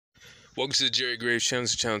Welcome to the Jerry Graves channel.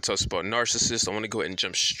 This channel talks about narcissists. I want to go ahead and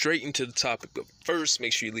jump straight into the topic, but first,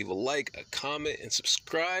 make sure you leave a like, a comment, and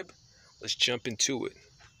subscribe. Let's jump into it.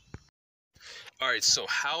 Alright, so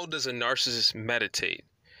how does a narcissist meditate?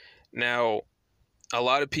 Now, a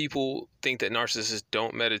lot of people think that narcissists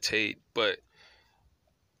don't meditate, but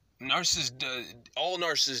all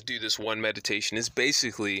narcissists do this one meditation. It's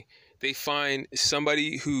basically they find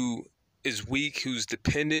somebody who is weak, who's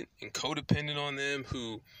dependent and codependent on them,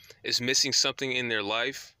 who is missing something in their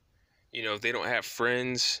life. You know, they don't have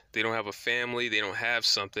friends, they don't have a family, they don't have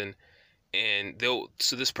something, and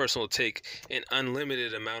so this person will take an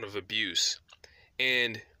unlimited amount of abuse.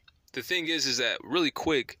 And the thing is that really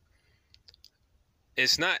quick,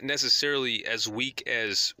 it's not necessarily as weak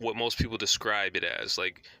as what most people describe it as,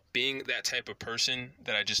 like being that type of person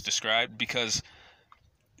that I just described, because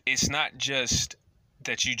it's not just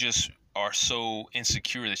that you just are so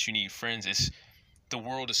insecure that you need friends. It's the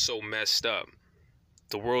world is so messed up.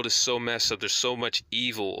 The world is so messed up. There's so much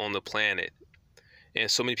evil on the planet and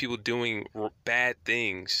so many people doing bad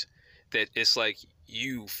things that it's like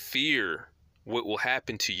you fear what will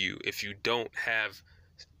happen to you if you don't have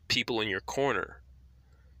people in your corner.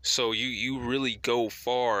 So you really go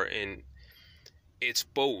far, and it's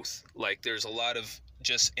both. Like there's a lot of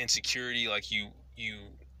just insecurity, like you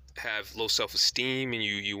have low self-esteem and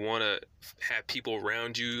you want to have people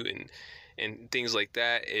around you and things like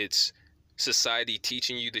that. It's society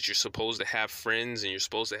teaching you that you're supposed to have friends and you're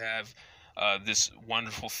supposed to have this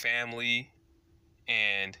wonderful family,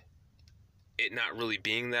 and it not really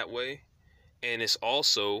being that way. And it's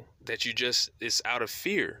also that it's out of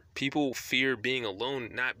fear. People fear being alone,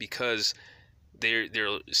 not because they're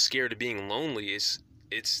scared of being lonely. It's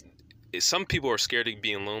some people are scared of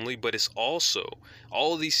being lonely, but it's also,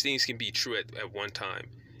 all of these things can be true at one time.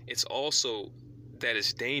 It's also that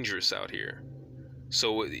it's dangerous out here.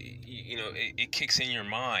 So, it kicks in your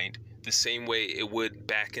mind the same way it would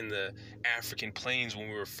back in the African plains when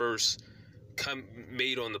we were first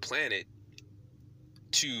made on the planet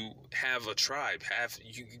to have a tribe.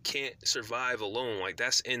 You can't survive alone. Like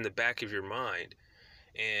that's in the back of your mind.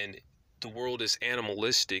 And the world is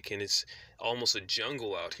animalistic, and it's almost a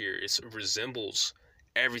jungle out here. It resembles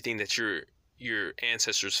everything that your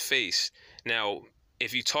ancestors faced. Now,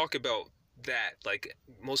 if you talk about that, like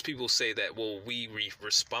most people say that, well, we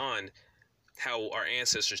respond how our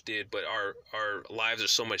ancestors did, but our lives are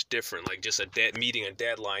so much different. Like just meeting a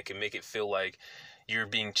deadline can make it feel like you're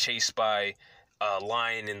being chased by a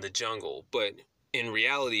lion in the jungle. But in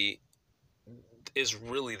reality, it's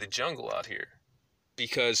really the jungle out here,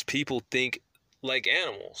 because people think like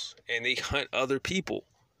animals and they hunt other people.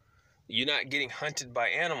 You're not getting hunted by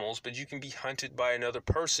animals, but you can be hunted by another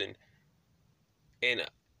person. And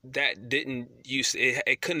that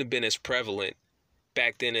it couldn't have been as prevalent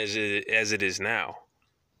back then as it is now.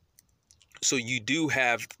 So you do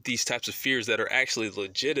have these types of fears that are actually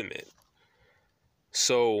legitimate.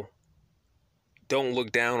 So don't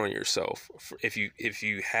look down on yourself if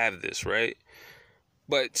you have this, right?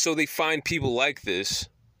 But so they find people like this,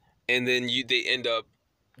 and then they end up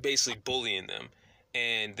basically bullying them,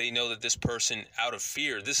 and they know that this person, out of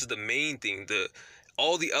fear, this is the main thing.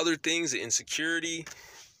 All the other things, the insecurity,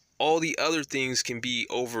 all the other things can be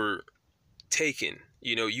overtaken.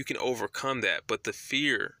 You can overcome that, but the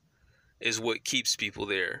fear is what keeps people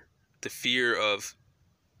there. The fear of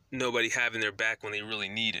nobody having their back when they really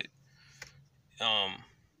need it.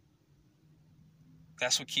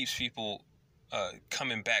 That's what keeps people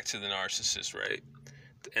coming back to the narcissist, right?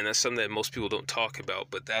 And that's something that most people don't talk about,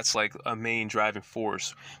 but that's like a main driving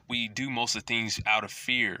force. We do most of the things out of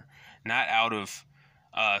fear, not out of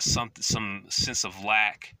some sense of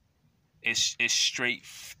lack. It's straight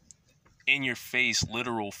in your face,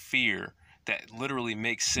 literal fear that literally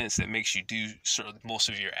makes sense, that makes you do most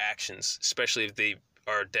of your actions, especially if they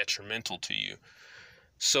are detrimental to you.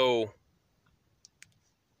 So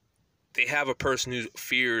they have a person who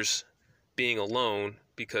fears being alone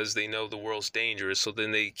because they know the world's dangerous. So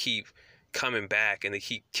then they keep coming back and they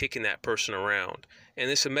keep kicking that person around. And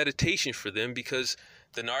it's a meditation for them, because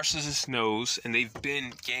the narcissist knows, and they've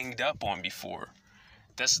been ganged up on before.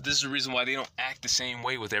 This is the reason why they don't act the same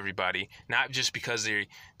way with everybody. Not just because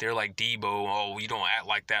they're like Debo, oh, you don't act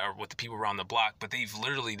like that, or with the people around the block, but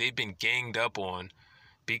they've been ganged up on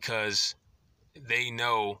because they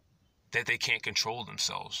know that they can't control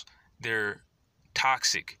themselves. They're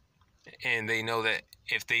toxic, and they know that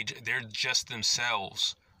if they're just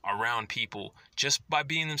themselves around people, just by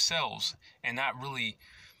being themselves and not really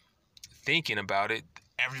thinking about it,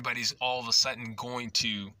 everybody's all of a sudden going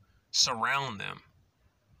to surround them.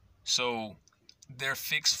 So their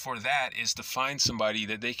fix for that is to find somebody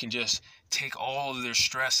that they can just take all of their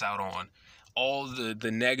stress out on, all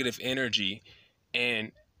the negative energy,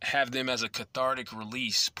 and have them as a cathartic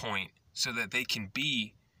release point so that they can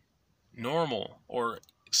be normal or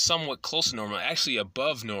somewhat close to normal, actually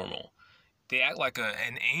above normal. They act like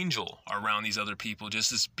an angel around these other people,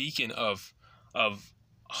 just this beacon of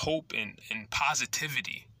hope and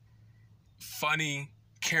positivity. Funny,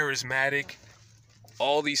 charismatic,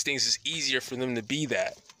 all these things. Is easier for them to be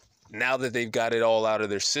that now that they've got it all out of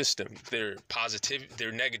their system. Their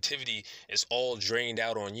negativity is all drained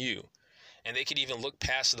out on you. And they could even look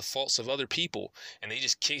past the faults of other people and they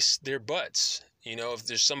just kiss their butts. You know, if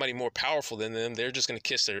there's somebody more powerful than them, they're just going to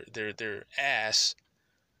kiss their ass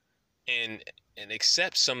and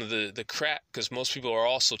accept some of the crap, because most people are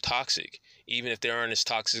also toxic. Even if they aren't as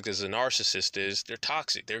toxic as a narcissist is, they're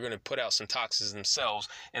toxic. They're going to put out some toxins themselves,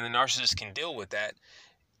 and the narcissist can deal with that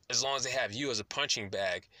as long as they have you as a punching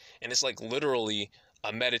bag. And it's like literally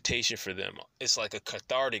a meditation for them. It's like a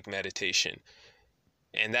cathartic meditation.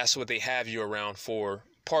 And that's what they have you around for.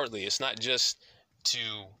 Partly, it's not just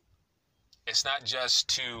to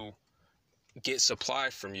get supply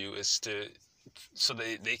from you. It's so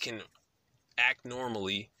they can act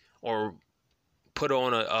normally or put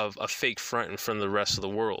on a fake front in front of the rest of the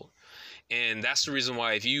world. And that's the reason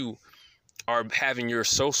why, if you are having your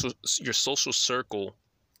social circle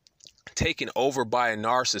taken over by a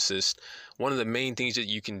narcissist, one of the main things that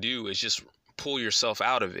you can do is just pull yourself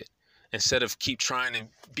out of it. Instead of keep trying to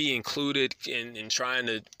be included and trying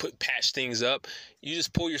to patch things up, you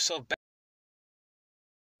just pull yourself back.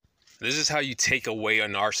 This is how you take away a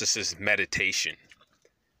narcissist meditation.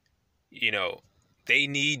 You know, they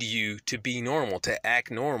need you to be normal, to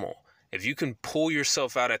act normal. If you can pull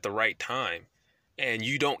yourself out at the right time and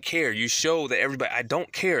you don't care, you show that everybody, I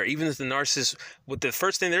don't care. Even if the narcissist, what the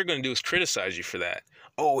first thing they're going to do is criticize you for that.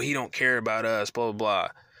 Oh, he don't care about us, blah, blah, blah.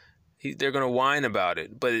 They're going to whine about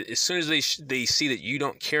it. But as soon as they see that you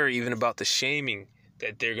don't care even about the shaming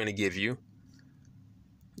that they're going to give you,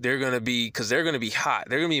 they're going to be, because they're going to be hot.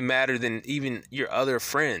 They're going to be madder than even your other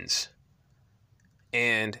friends.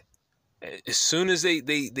 And as soon as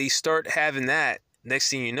they start having that, next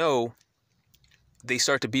thing you know, they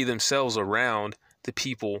start to be themselves around the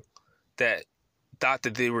people that thought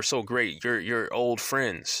that they were so great, your old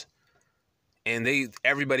friends. And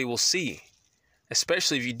everybody will see.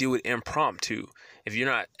 Especially if you do it impromptu. If you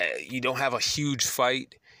don't have a huge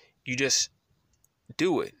fight, you just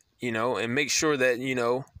do it, and make sure that, you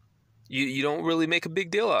don't really make a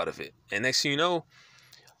big deal out of it. And next thing you know,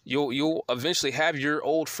 you'll eventually have your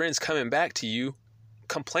old friends coming back to you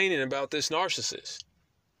complaining about this narcissist.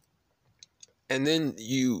 And then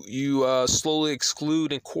you slowly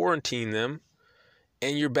exclude and quarantine them,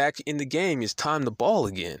 and you're back in the game. It's time to ball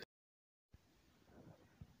again.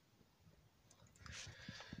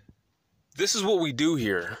 This is what we do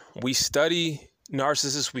here. We study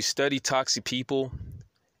narcissists, we study toxic people,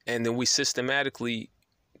 and then we systematically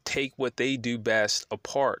take what they do best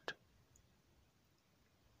apart.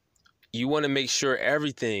 You want to make sure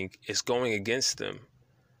everything is going against them.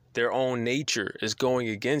 Their own nature is going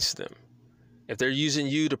against them. If they're using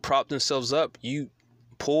you to prop themselves up, you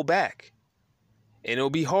pull back. And it'll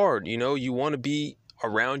be hard. You want to be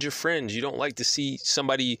around your friends. You don't like to see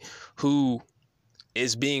somebody who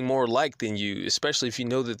is being more liked than you, especially if you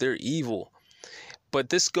know that they're evil. But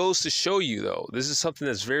this goes to show you, though, this is something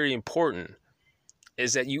that's very important,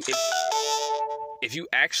 is that if you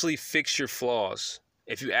actually fix your flaws,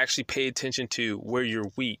 if you actually pay attention to where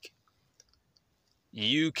you're weak,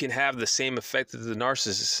 you can have the same effect that the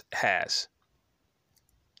narcissist has.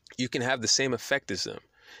 You can have the same effect as them.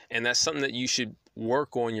 And that's something that you should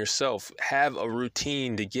work on yourself. Have a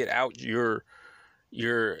routine to get out your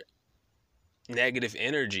negative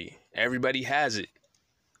energy. Everybody has it,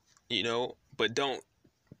 but don't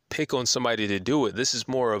pick on somebody to do it. This is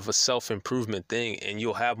more of a self-improvement thing, and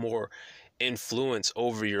you'll have more influence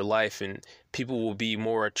over your life, and people will be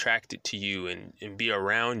more attracted to you and be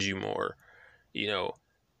around you more.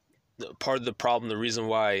 Part of the problem, the reason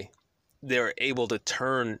why they're able to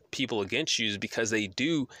turn people against you is because they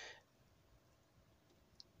do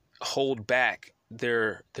hold back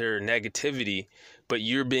their negativity, but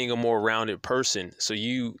you're being a more rounded person. So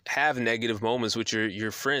you have negative moments with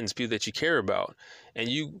your friends, people that you care about, and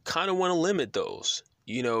you kind of want to limit those.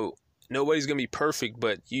 Nobody's going to be perfect,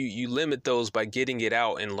 but you limit those by getting it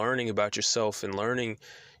out and learning about yourself and learning,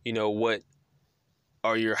 what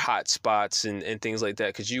are your hot spots and things like that,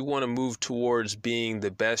 because you want to move towards being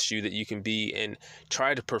the best you that you can be and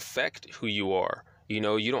try to perfect who you are. You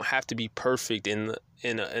don't have to be perfect in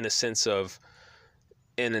a sense of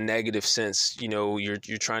in a negative sense. You know, you're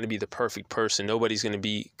trying to be the perfect person. Nobody's going to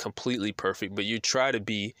be completely perfect, but you try to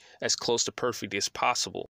be as close to perfect as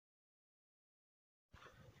possible.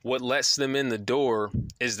 What lets them in the door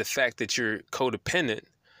is the fact that you're codependent,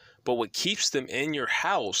 but what keeps them in your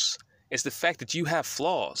house is the fact that you have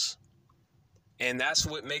flaws. And that's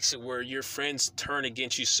what makes it where your friends turn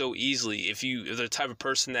against you so easily. If you're the type of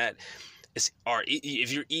person that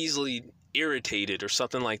if you're easily irritated or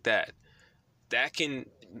something like that, that can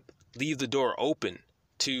leave the door open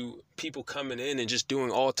to people coming in and just doing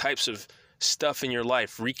all types of stuff in your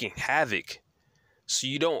life, wreaking havoc. So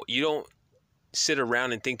you don't sit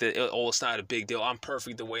around and think that, oh, it's not a big deal, I'm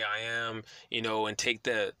perfect the way I am, and take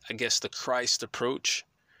the, I guess, the Christ approach.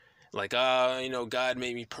 Like, God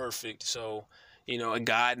made me perfect, so,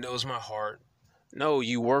 God knows my heart. No,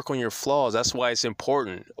 you work on your flaws. That's why it's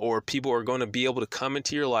important. Or people are going to be able to come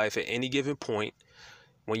into your life at any given point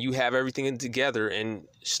when you have everything together and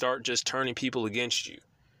start just turning people against you,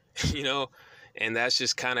 and that's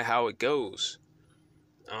just kind of how it goes.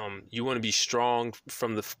 You want to be strong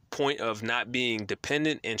from the point of not being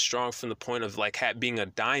dependent, and strong from the point of like being a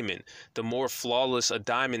diamond. The more flawless a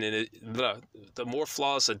diamond the more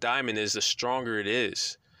flawless a diamond is, the stronger it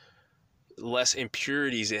is. Less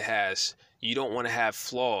impurities it has. You don't want to have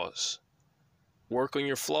flaws. Work on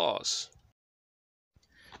your flaws.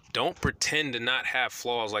 Don't pretend to not have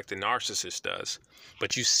flaws like the narcissist does.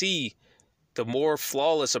 But you see, the more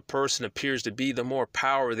flawless a person appears to be, the more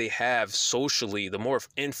power they have socially, the more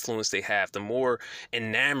influence they have, the more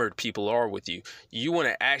enamored people are with you. You want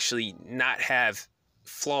to actually not have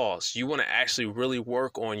flaws. You want to actually really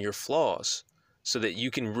work on your flaws so that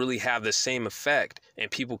you can really have the same effect and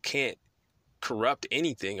people can't corrupt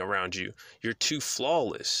anything around you. You're too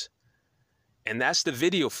flawless. And that's the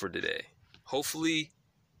video for today. Hopefully,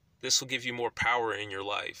 this will give you more power in your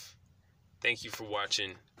life. Thank you for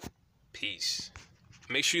watching. Peace.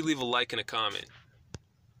 Make sure you leave a like and a comment.